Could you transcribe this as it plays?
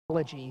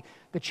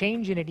The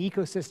change in an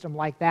ecosystem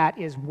like that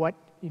is what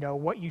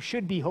you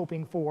should be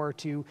hoping for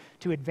to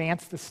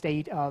advance the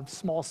state of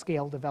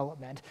small-scale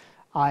development.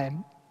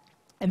 And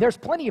there's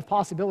plenty of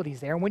possibilities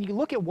there. And when you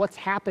look at what's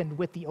happened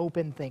with the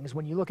open things,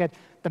 when you look at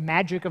the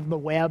magic of the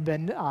web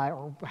and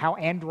or how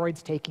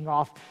Android's taking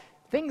off,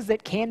 things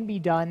that can be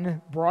done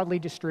broadly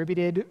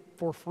distributed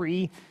for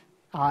free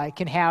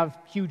can have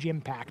huge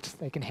impact.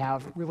 They can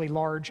have really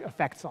large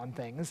effects on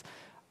things.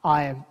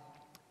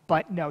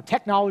 But no,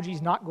 technology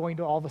is not going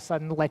to all of a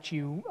sudden let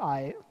you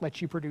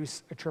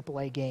produce a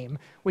AAA game.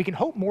 We can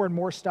hope more and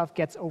more stuff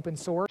gets open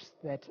source.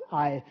 That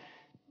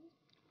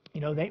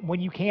when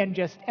you can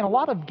just, and a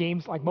lot of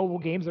games like mobile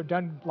games are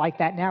done like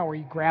that now, where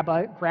you grab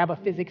a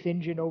physics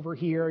engine over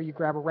here, you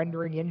grab a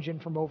rendering engine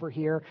from over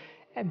here,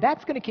 and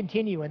that's going to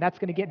continue, and that's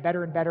going to get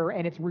better and better.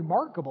 And it's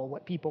remarkable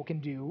what people can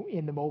do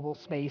in the mobile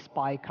space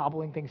by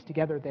cobbling things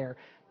together there.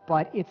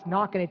 But it's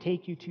not going to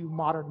take you to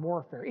modern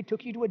warfare. It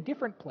took you to a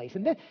different place.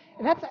 And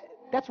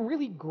that's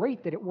really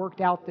great that it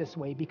worked out this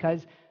way,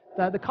 because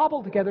the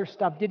cobbled together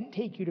stuff didn't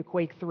take you to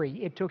Quake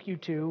 3. It took you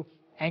to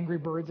Angry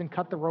Birds and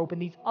Cut the Rope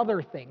and these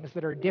other things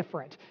that are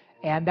different.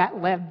 And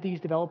that led these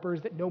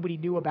developers that nobody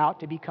knew about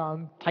to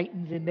become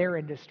titans in their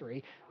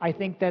industry. I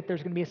think that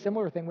there's going to be a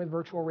similar thing with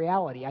virtual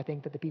reality. I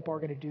think that the people are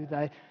going to do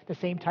the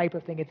same type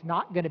of thing. It's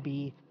not going to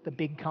be the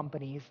big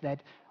companies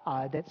that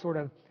sort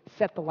of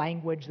set the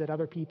language that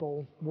other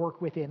people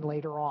work within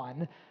later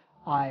on.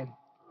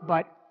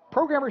 But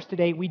programmers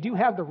today, we do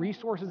have the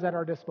resources at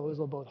our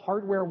disposal, both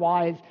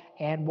hardware-wise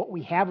and what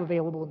we have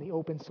available in the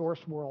open source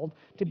world,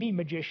 to be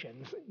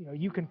magicians.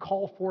 You can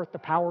call forth the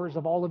powers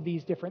of all of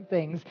these different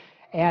things.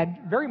 And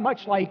very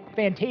much like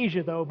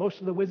Fantasia, though, most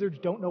of the wizards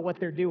don't know what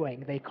they're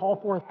doing. They call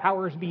forth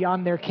powers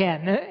beyond their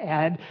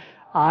ken,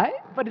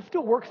 but it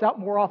still works out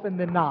more often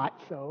than not.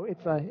 So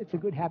it's a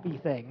good, happy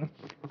thing.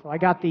 So I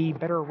got the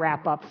better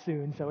wrap up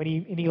soon. So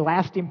any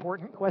last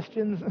important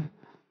questions?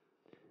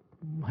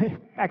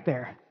 Back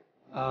there.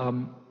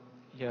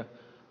 Yeah.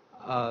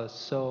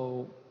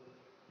 So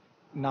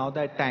now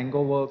that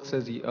Tango Works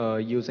is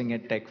using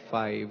it Tech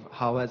 5,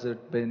 how has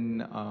it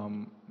been?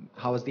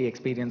 How has the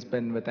experience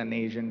been with an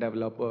Asian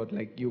developer?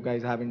 Like, you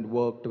guys haven't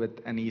worked with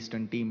an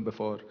Eastern team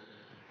before.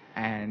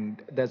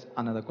 And there's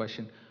another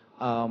question.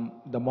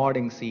 The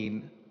modding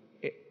scene,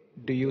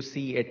 do you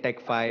see a Tech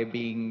 5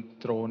 being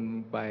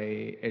thrown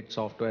by id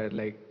Software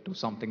like to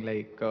something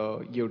like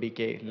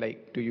UDK?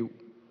 Like, do you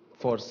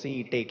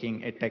foresee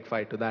taking a Tech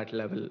 5 to that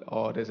level,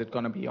 or is it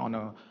going to be on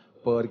a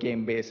per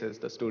game basis?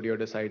 The studio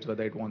decides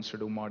whether it wants to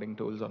do modding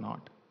tools or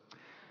not.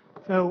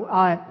 So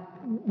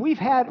we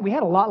had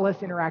a lot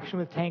less interaction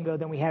with Tango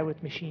than we had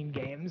with machine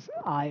games.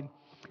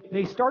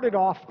 They started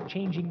off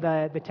changing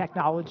the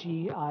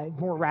technology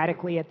more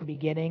radically at the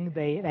beginning.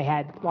 They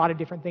had a lot of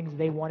different things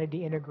they wanted to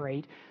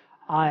integrate.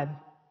 I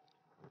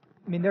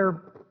mean,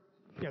 they're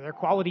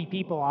quality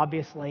people,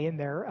 obviously, and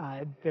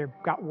they've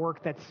got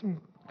work that's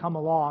come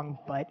along,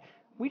 but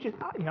we just,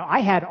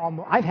 I've had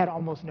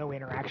almost no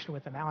interaction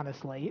with them,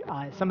 honestly.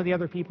 Some of the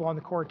other people on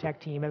the core tech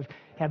team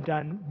have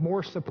done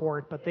more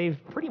support, but they've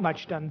pretty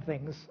much done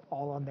things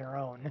all on their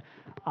own.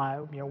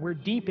 We're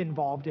deep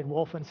involved in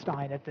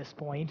Wolfenstein at this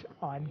point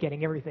on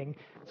getting everything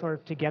sort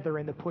of together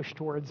in the push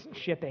towards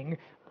shipping,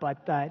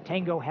 but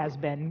Tango has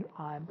been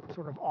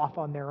sort of off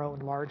on their own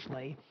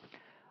largely.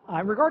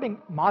 Regarding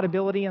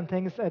modability and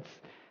things,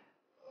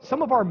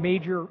 some of our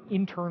major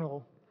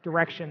internal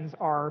directions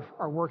are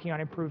working on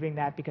improving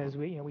that, because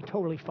we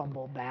totally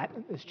fumbled that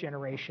this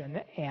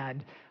generation,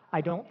 and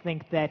I don't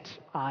think it's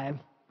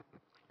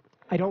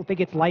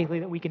likely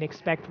that we can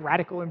expect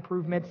radical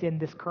improvements in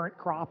this current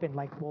crop in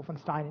like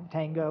Wolfenstein and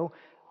Tango.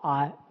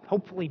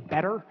 Hopefully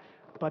better,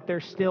 but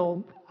there's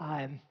still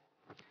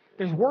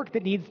there's work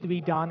that needs to be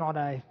done on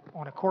a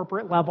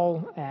corporate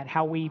level, and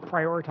how we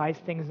prioritize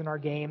things in our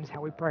games,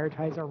 how we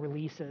prioritize our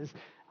releases.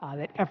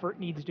 That effort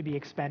needs to be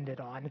expended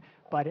on.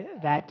 But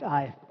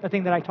the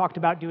thing that I talked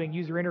about doing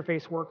user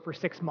interface work for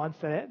 6 months,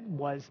 that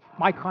was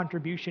my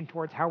contribution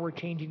towards how we're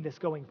changing this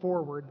going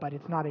forward, but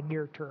it's not a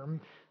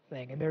near-term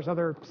thing. And there's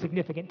other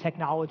significant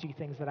technology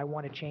things that I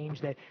want to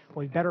change that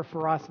will be better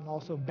for us and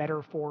also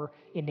better for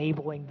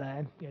enabling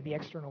the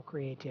external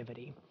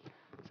creativity.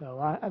 So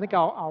I think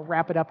I'll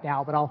wrap it up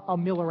now, but I'll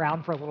mill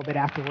around for a little bit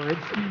afterwards.